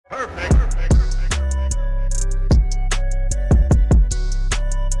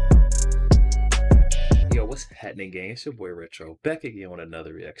happening, gang? It's your boy Retro back again with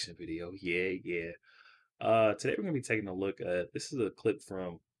another reaction video. Yeah. Today we're gonna be taking a look at this is a clip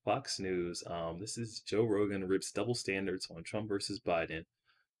from Fox News. This is Joe Rogan rips double standards on Trump versus Biden.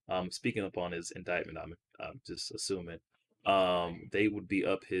 Speaking up on his indictment, I'm just assuming. They would be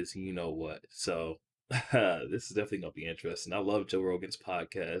up his you know what. So this is definitely gonna be interesting. I love Joe Rogan's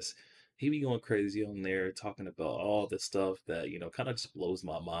podcast. He be going crazy on there talking about all the stuff that, kind of just blows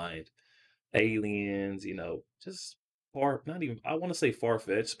my mind. Aliens, just not even, I want to say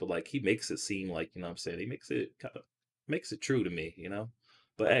far-fetched, but like he makes it seem like, what I'm saying, he makes it makes it true to me.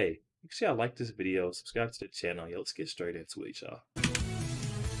 But hey, make sure y'all like this video, subscribe to the channel. Yo, let's get straight into it, y'all.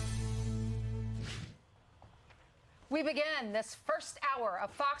 We begin this first hour of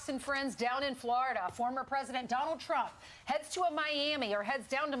Fox and Friends down in Florida. Former President Donald Trump heads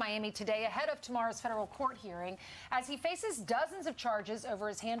down to Miami today ahead of tomorrow's federal court hearing as he faces dozens of charges over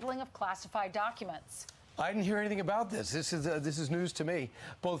his handling of classified documents. I didn't hear anything about this. This is news to me.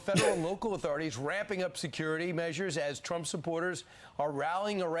 Both federal and local authorities ramping up security measures as Trump supporters are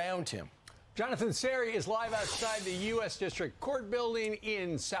rallying around him. Jonathan Seri is live outside the U.S. District Court building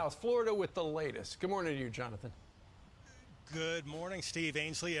in South Florida with the latest. Good morning to you, Jonathan. Good morning, Steve,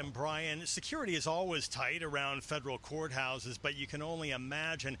 Ainsley, and Brian. Security is always tight around federal courthouses, but you can only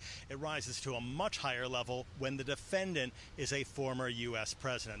imagine it rises to a much higher level when the defendant is a former U.S.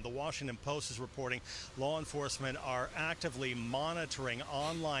 president. The Washington Post is reporting law enforcement are actively monitoring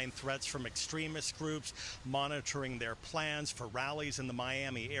online threats from extremist groups, monitoring their plans for rallies in the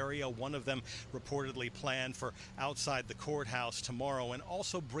Miami area. One of them reportedly planned for outside the courthouse tomorrow, and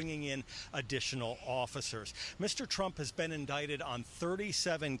also bringing in additional officers. Mr. Trump has been indicted on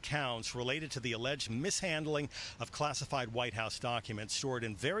 37 counts related to the alleged mishandling of classified White House documents stored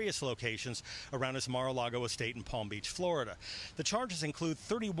in various locations around his Mar-a-Lago estate in Palm Beach, Florida. The charges include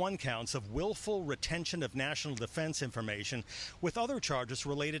 31 counts of willful retention of national defense information, with other charges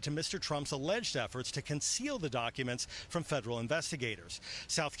related to Mr. Trump's alleged efforts to conceal the documents from federal investigators.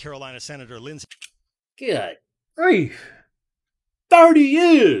 South Carolina Senator Lindsey. Good grief. 30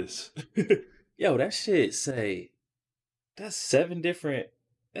 years. Yo, that shit say that's seven different.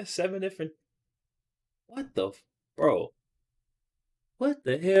 What the, bro? What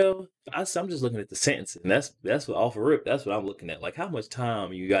the hell? I'm just looking at the sentence, and that's what off a rip. That's what I'm looking at. Like, how much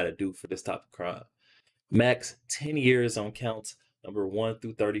time you got to do for this type of crime? Max 10 years on counts number 1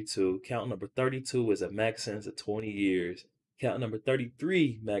 through 32. Count number 32 is a max sentence of 20 years. Count number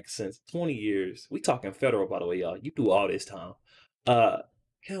 33, max sentence 20 years. We talking federal, by the way, y'all. You do all this time.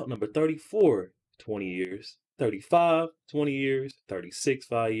 Count number 34, 20 years. 35, 20 years, 36,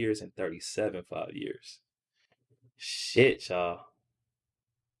 5 years, and 37, 5 years. Shit, y'all.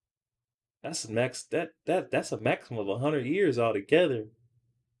 That's a max. That's a maximum of 100 years altogether.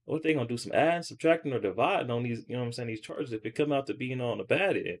 What they gonna do? Some adding, subtracting, or dividing on these? You know what I'm saying? These charges if it come out to being on the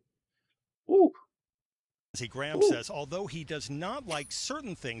bad end. Woo. Graham says although he does not like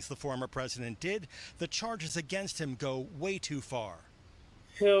certain things the former president did, the charges against him go way too far.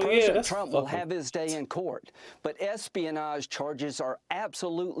 President Trump will have his day in court, but espionage charges are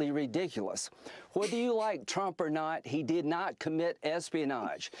absolutely ridiculous. Whether you like Trump or not, he did not commit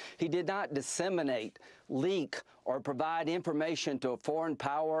espionage. He did not disseminate, leak, or provide information to a foreign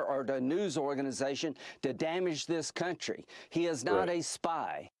power or to a news organization to damage this country. He is not a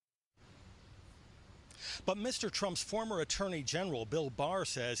spy. But Mr. Trump's former Attorney General, Bill Barr,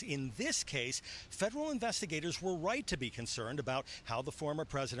 says in this case, federal investigators were right to be concerned about how the former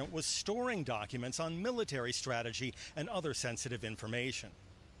president was storing documents on military strategy and other sensitive information.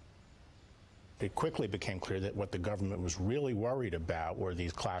 It quickly became clear that what the government was really worried about were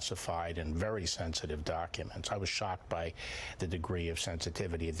these classified and very sensitive documents. I was shocked by the degree of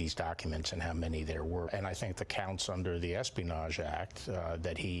sensitivity of these documents and how many there were. And I think the counts under the Espionage Act,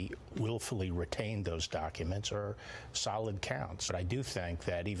 that he willfully retained those documents, are solid counts. But I do think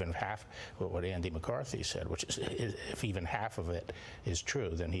that even half, what Andy McCarthy said, which is if even half of it is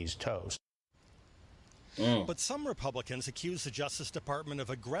true, then he's toast. But some Republicans accuse the Justice Department of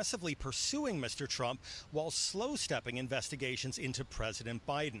aggressively pursuing Mr. Trump while slow-stepping investigations into President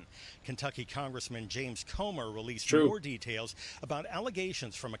Biden. Kentucky Congressman James Comer released more details about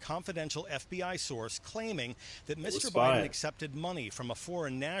allegations from a confidential FBI source claiming that Mr. Biden accepted money from a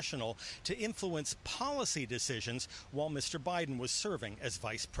foreign national to influence policy decisions while Mr. Biden was serving as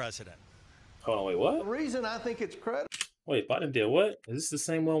vice president. Hold on, wait, what? The reason I think it's credible. Wait, Biden did what? Is this the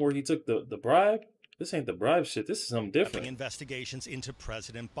same one where he took the bribe? This ain't the bribe shit. This is something different. Investigations into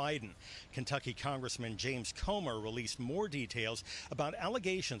President Biden. Kentucky Congressman James Comer released more details about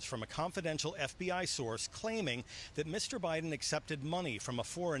allegations from a confidential FBI source claiming that Mr. Biden accepted money from a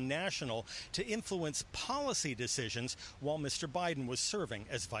foreign national to influence policy decisions while Mr. Biden was serving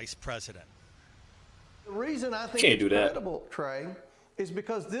as vice president. The reason I think it's credible, Trey, is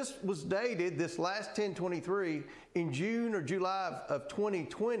because this was dated, this last 1023, in June or July of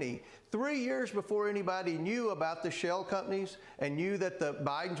 2020, 3 years before anybody knew about the shell companies and knew that the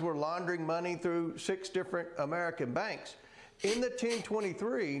Bidens were laundering money through 6 different American banks. In the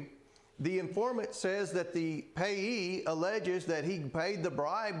 1023, the informant says that the payee alleges that he paid the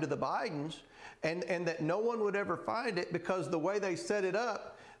bribe to the Bidens and that no one would ever find it because the way they set it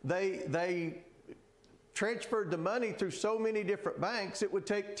up, they transferred the money through so many different banks, it would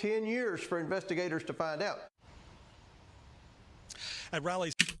take 10 years for investigators to find out. At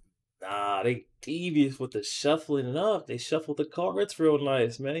rallies. Nah, they devious with the shuffling it up. They shuffled the cards real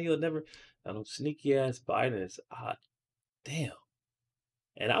nice, man. You'll never, I don't sneaky ass Biden is damn.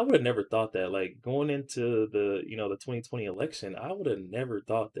 And I would have never thought that, like, going into the, the 2020 election, I would have never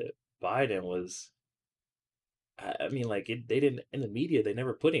thought that Biden was, I mean, like, they didn't, in the media, they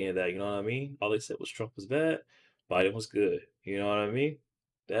never put any of that, you know what I mean? All they said was Trump was bad, Biden was good, you know what I mean?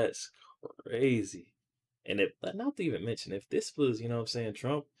 That's crazy. And if, not to even mention, if this was, you know what I'm saying,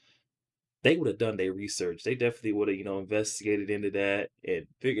 Trump, they would have done their research. They definitely would have, investigated into that and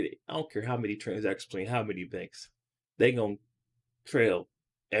figured it. I don't care how many transactions between how many banks. They gonna trail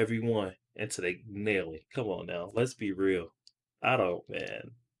everyone until they nail it. Come on now, let's be real.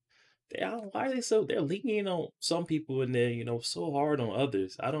 Man. Why are they so? They're leaning on some people and then so hard on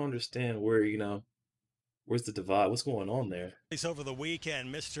others. I don't understand where where's the divide? What's going on there? Over the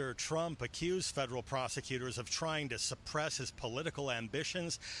weekend, Mr. Trump accused federal prosecutors of trying to suppress his political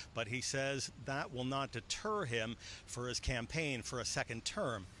ambitions, but he says that will not deter him for his campaign for a second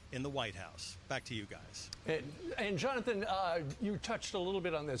term in the White House. Back to you guys. And Jonathan, you touched a little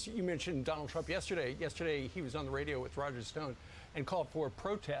bit on this. You mentioned Donald Trump yesterday. Yesterday, he was on the radio with Roger Stone and called for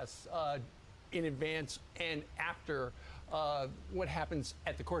protests in advance and after what happens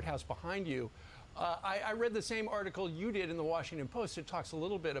at the courthouse behind you. I read the same article you did in the Washington Post. It talks a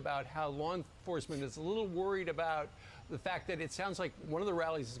little bit about how law enforcement is a little worried about the fact that it sounds like one of the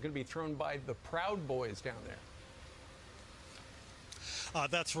rallies is going to be thrown by the Proud Boys down there.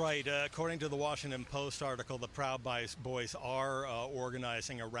 That's right. According to the Washington Post article, the Proud Boys are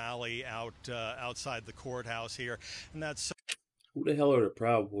organizing a rally outside the courthouse here, and that's. Who the hell are the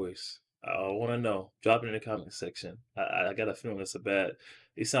Proud Boys? I want to know. Drop it in the comment section. I got a feeling it's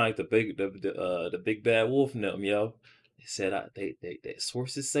they sound like the big bad wolf in them, yo. They said they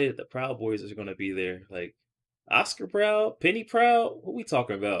sources say that the Proud Boys are going to be there. Like Oscar Proud, Penny Proud. What we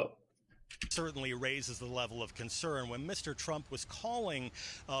talking about? Certainly raises the level of concern. When Mr. Trump was calling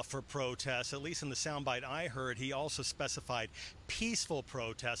for protests, at least in the soundbite I heard, he also specified peaceful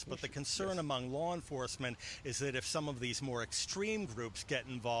protests. But the concern among law enforcement is that if some of these more extreme groups get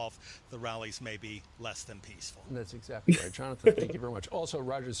involved, the rallies may be less than peaceful. That's exactly right. Jonathan, thank you very much. Also,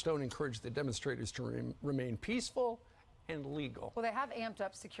 Roger Stone encouraged the demonstrators to remain peaceful and legal. Well, they have amped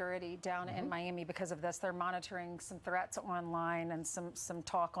up security down in Miami because of this. They're monitoring some threats online and some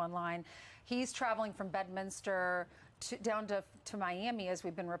talk online. He's traveling from Bedminster down to Miami, as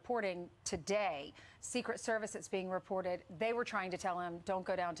we've been reporting today. Secret Service, it's being reported, they were trying to tell him, don't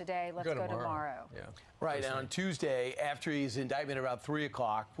go down today, let's go tomorrow. Yeah. Right, and on Tuesday, after his indictment about 3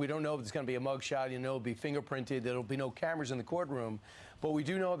 o'clock, we don't know if it's going to be a mugshot, it'll be fingerprinted, there'll be no cameras in the courtroom, but we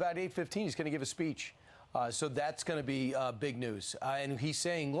do know about 8:15 he's going to give a speech. So that's going to be big news. And he's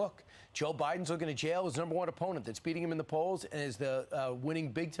saying, look, Joe Biden's looking at jail, his #1 opponent that's beating him in the polls and is the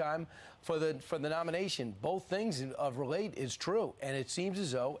winning big time for the nomination. Both things of relate is true. And it seems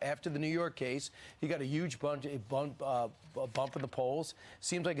as though after the New York case, he got a huge bump in the polls.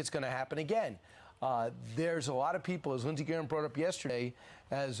 Seems like it's going to happen again. There's a lot of people, as Lindsey Graham brought up yesterday,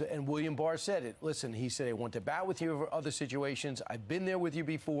 and William Barr said it. Listen, he said, I want to bat with you over other situations. I've been there with you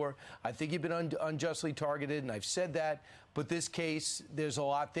before. I think you've been unjustly targeted, and I've said that. But this case, there's a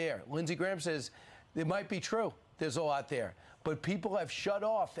lot there. Lindsey Graham says it might be true. There's a lot there. But people have shut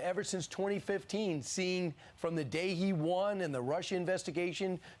off ever since 2015, seeing from the day he won and the Russia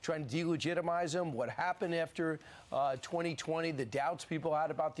investigation, trying to delegitimize him, what happened after 2020, the doubts people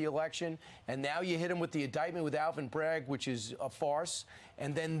had about the election. And now you hit him with the indictment with Alvin Bragg, which is a farce.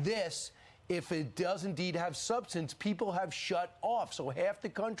 And then this, if it does indeed have substance, people have shut off. So half the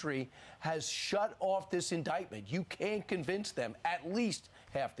country has shut off this indictment. You can't convince them, at least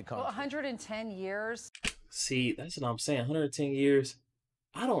half the country. Well, 110 years. See, that's what I'm saying. 110 years.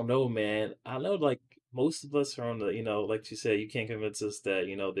 I don't know, man. I know, like, most of us are on the, like you said, you can't convince us that,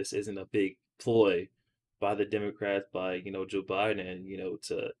 this isn't a big ploy by the Democrats, by, Joe Biden,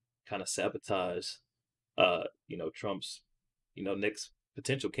 to kind of sabotage, Trump's, next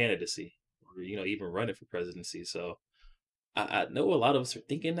potential candidacy or, even running for presidency. So I know a lot of us are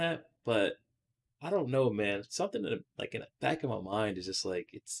thinking that, but I don't know, man. Something that, like in the back of my mind is just like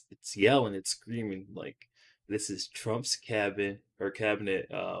it's yelling, it's screaming like this is Trump's cabinet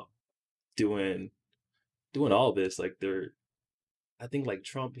doing all this. Like I think like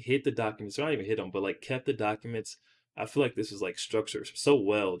Trump hid the documents, or not even hid them, but like kept the documents. I feel like this was like structured so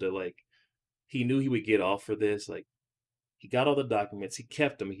well that like he knew he would get off for this. Like he got all the documents, he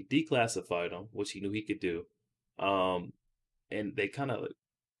kept them, he declassified them, which he knew he could do. And they kind of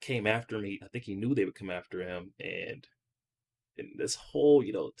came after him. I think he knew they would come after him, and this whole,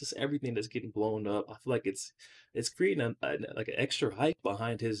 just everything that's getting blown up. I feel like it's creating like an extra hype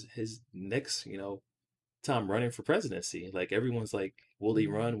behind his next, time running for presidency. Like everyone's like, will he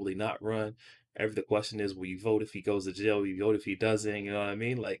run? Will he not run? The question is, will you vote if he goes to jail? Will you vote if he doesn't? You know what I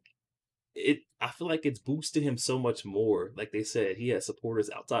mean? Like I feel like it's boosted him so much more. Like they said, he had supporters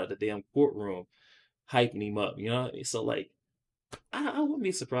outside of the damn courtroom hyping him up. You know what I mean? So like, I wouldn't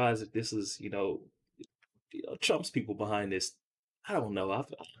be surprised if this is, Trump's people behind this. I don't know.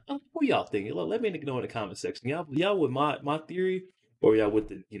 What y'all think? Let me know in the comment section. Y'all with my theory, or y'all with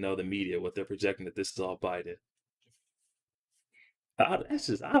the the media, what they're projecting that this is all Biden? That's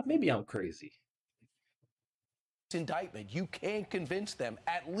just maybe I'm crazy. Indictment, you can't convince them,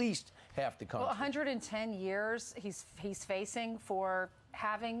 at least half the country. Well, 110 years he's facing for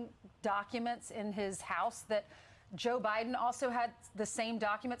having documents in his house that Joe Biden also had the same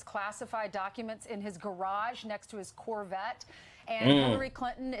documents, classified documents, in his garage next to his Corvette. And Hillary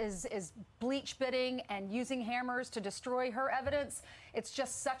Clinton is bleach bidding and using hammers to destroy her evidence. It's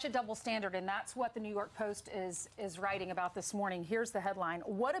just such a double standard, and that's what the New York Post is writing about this morning. Here's the headline.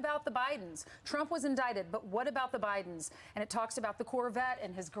 What about the Bidens? Trump was indicted, but what about the Bidens? And it talks about the Corvette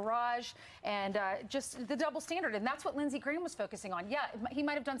and his garage and just the double standard. And that's what Lindsey Graham was focusing on. Yeah, he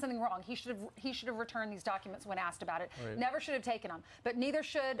might have done something wrong. He should have returned these documents when asked about it. Right. Never should have taken them. But neither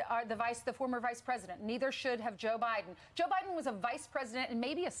should the former vice president. Neither should have Joe Biden. Joe Biden was a vice president and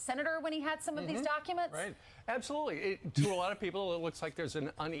maybe a senator when he had some of these documents. Right. Absolutely. To a lot of people, it looks like there's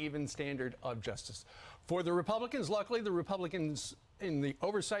an uneven standard of justice. For the Republicans, luckily, the Republicans in the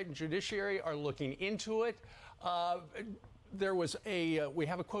Oversight and Judiciary are looking into it. There was we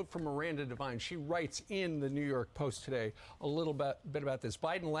have a quote from Miranda Devine. She writes in the New York Post today a little bit about this.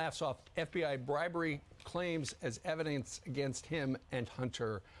 Biden laughs off FBI bribery claims as evidence against him and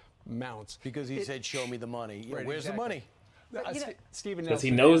Hunter Mounts. Because he said, show me the money. Right, where's the money? Stephen Nelson, because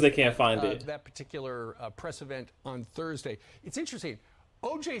he knows they can't find it. That particular press event on Thursday. It's interesting.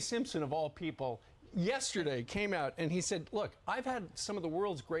 O.J. Simpson, of all people, yesterday came out and he said, look, I've had some of the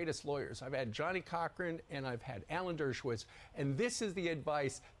world's greatest lawyers. I've had Johnny Cochran and I've had Alan Dershowitz. And this is the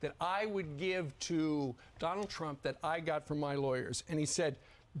advice that I would give to Donald Trump that I got from my lawyers. And he said,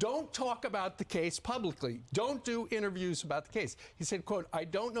 don't talk about the case publicly. Don't do interviews about the case. He said, quote, I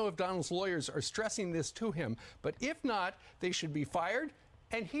don't know if Donald's lawyers are stressing this to him, but if not, they should be fired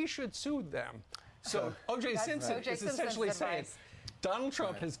and he should sue them. So O.J. Simpson is essentially saying Donald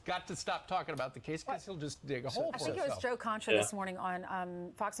Trump has got to stop talking about the case because he'll just dig a hole for himself. I think it was Joe Contra this morning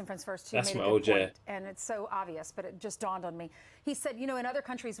on Fox and Friends First who That's made a good point, and it's so obvious, but it just dawned on me. He said, in other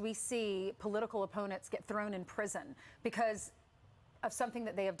countries we see political opponents get thrown in prison because of something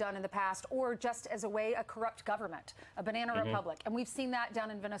that they have done in the past, or just as a corrupt government, a banana republic. And we've seen that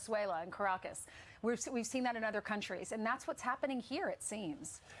down in Venezuela and Caracas. We've seen that in other countries. And that's what's happening here, it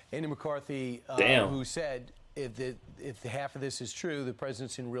seems. Andy McCarthy, who said, if half of this is true, the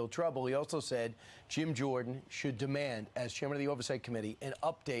president's in real trouble. He also said Jim Jordan should demand, as chairman of the Oversight Committee, an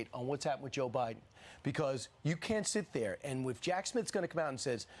update on what's happened with Joe Biden. Because you can't sit there, and if Jack Smith's going to come out and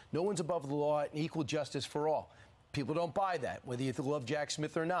says, no one's above the law and equal justice for all, people don't buy that, whether you love Jack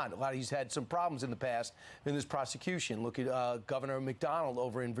Smith or not. A lot of he's had some problems in the past in this prosecution. Look at Governor McDonald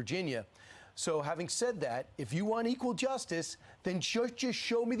over in Virginia. So having said that, if you want equal justice, then just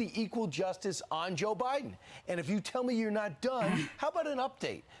show me the equal justice on Joe Biden. And if you tell me you're not done, how about an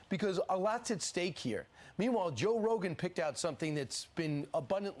update? Because a lot's at stake here. Meanwhile, Joe Rogan picked out something that's been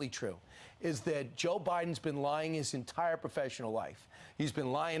abundantly true, is that Joe Biden's been lying his entire professional life. He's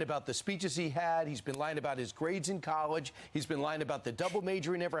been lying about the speeches he had. He's been lying about his grades in college. He's been lying about the double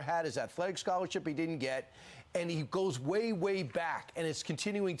major he never had, his athletic scholarship he didn't get. And he goes way, way back, and it's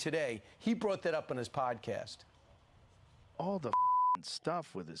continuing today. He brought that up on his podcast. All the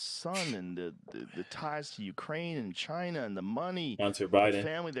stuff with his son and the ties to Ukraine and China and the money. Hunter Biden. The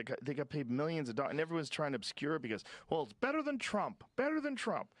family they got paid millions of dollars, and everyone's trying to obscure it because, well, it's better than Trump. Better than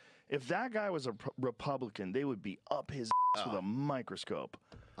Trump. If that guy was a Republican, they would be up his ass with a microscope.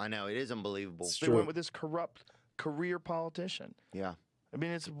 I know, it is unbelievable. They went with this corrupt career politician. Yeah. I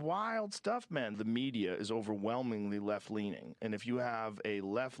mean, it's wild stuff, man. The media is overwhelmingly left-leaning. And if you have a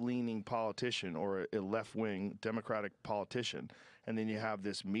left-leaning politician or a left-wing Democratic politician, and then you have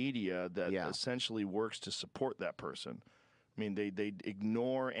this media that essentially works to support that person, I mean, they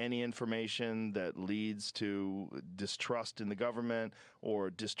ignore any information that leads to distrust in the government or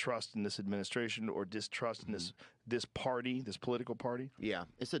distrust in this administration or distrust in this party, this political party. Yeah,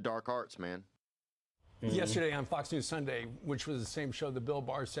 it's the dark arts, man. Yesterday on Fox News Sunday, which was the same show that Bill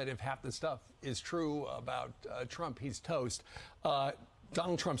Barr said if half the stuff is true about Trump, he's toast.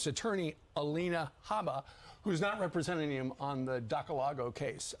 Donald Trump's attorney, Alina Habba, who's not representing him on the Mar-a-Lago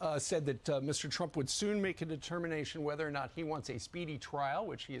case, said that Mr. Trump would soon make a determination whether or not he wants a speedy trial,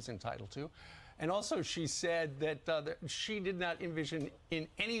 which he is entitled to. And also she said that she did not envision in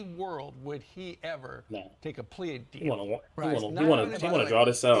any world would he ever take a plea deal. He want to draw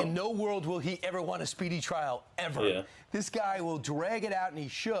this out. In no world will he ever want a speedy trial, ever. Yeah. This guy will drag it out, and he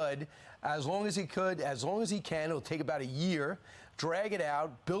should, as long as he could, as long as he can. It'll take about a year. Drag it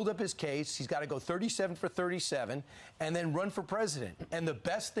out, build up his case. He's got to go 37 for 37 and then run for president. And the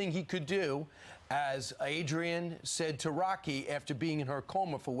best thing he could do, as Adrian said to Rocky after being in her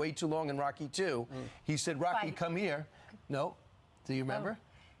coma for way too long in Rocky 2, he said, Rocky, come here. No. Do you remember?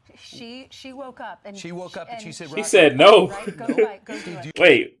 She woke up and she woke up and she said, Rocky, he said no. Right? Go fight, go do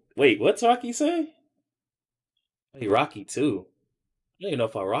it. Wait, what's Rocky say? Hey, Rocky 2. I don't even know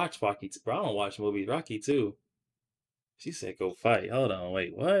if I watch Rocky 2, but I don't watch movies. Rocky 2. She said, go fight. Hold on,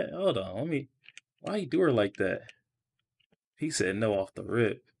 wait, what? Hold on, why you do her like that? He said no off the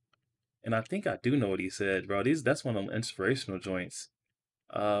rip. And I think I do know what he said, bro. That's one of them inspirational joints.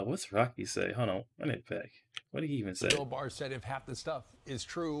 What's Rocky say? Hold on, run it back. What did he even say? Bill Barr said if half the stuff is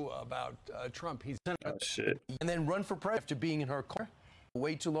true about Trump, he's... Oh, shit. And then run for president after being in her car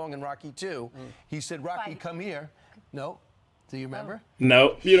way too long in Rocky 2. He said, Rocky, come here. No. Do you remember?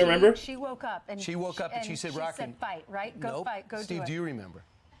 No, you don't remember? She woke up and she said, "Rocky, said fight, right? Go fight, go Steve, do it." Do you remember?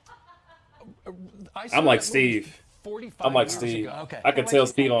 I'm like Steve. I'm like Steve. Okay. I can tell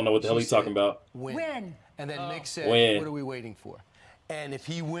Steve don't know what the hell he's talking about. Win. And then Mick said, "What are we waiting for?" And if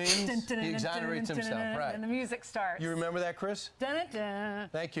he wins, he exonerates himself. Right. And the music starts. You remember that, Chris?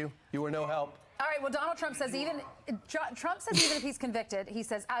 Thank you. You were no help. All right, well, Donald Trump says even if he's convicted, he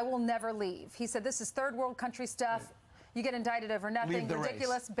says, I will never leave. He said, this is third world country stuff. You get indicted over nothing.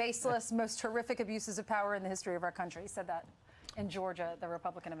 Ridiculous, baseless, most horrific abuses of power in the history of our country. He said that in Georgia, the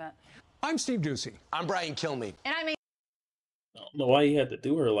Republican event. I'm Steve Doocy. I'm Brian Kilmeade. And I mean, I don't know why he had to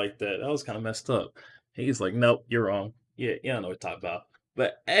do her like that. That was kind of messed up. He's like, nope, you're wrong. Yeah, I know what to talk about.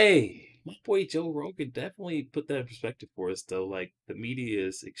 But hey, my boy Joe Rogan definitely put that in perspective for us, though. Like, the media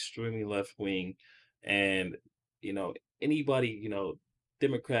is extremely left-wing, and, anybody,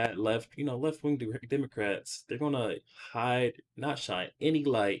 Democrat, left-wing Democrats, they're going to not shine any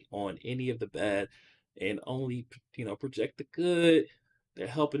light on any of the bad and only, project the good. They're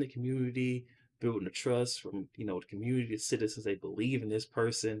helping the community, building the trust from, the community, the citizens. They believe in this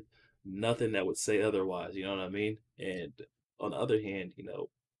person. Nothing that would say otherwise, you know what I mean? And on the other hand,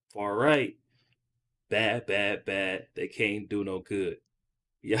 far right, bad. They can't do no good.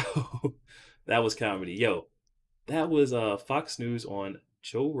 Yo, that was comedy. Yo, that was Fox News on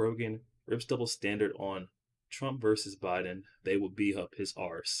Joe Rogan rips double standard on Trump versus Biden. They will beat up his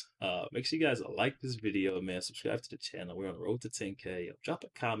arse. Make sure you guys like this video, man. Subscribe to the channel. We're on the road to 10K. Drop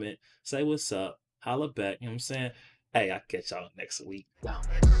a comment. Say what's up. Holla back. You know what I'm saying? Hey, I'll catch y'all next week.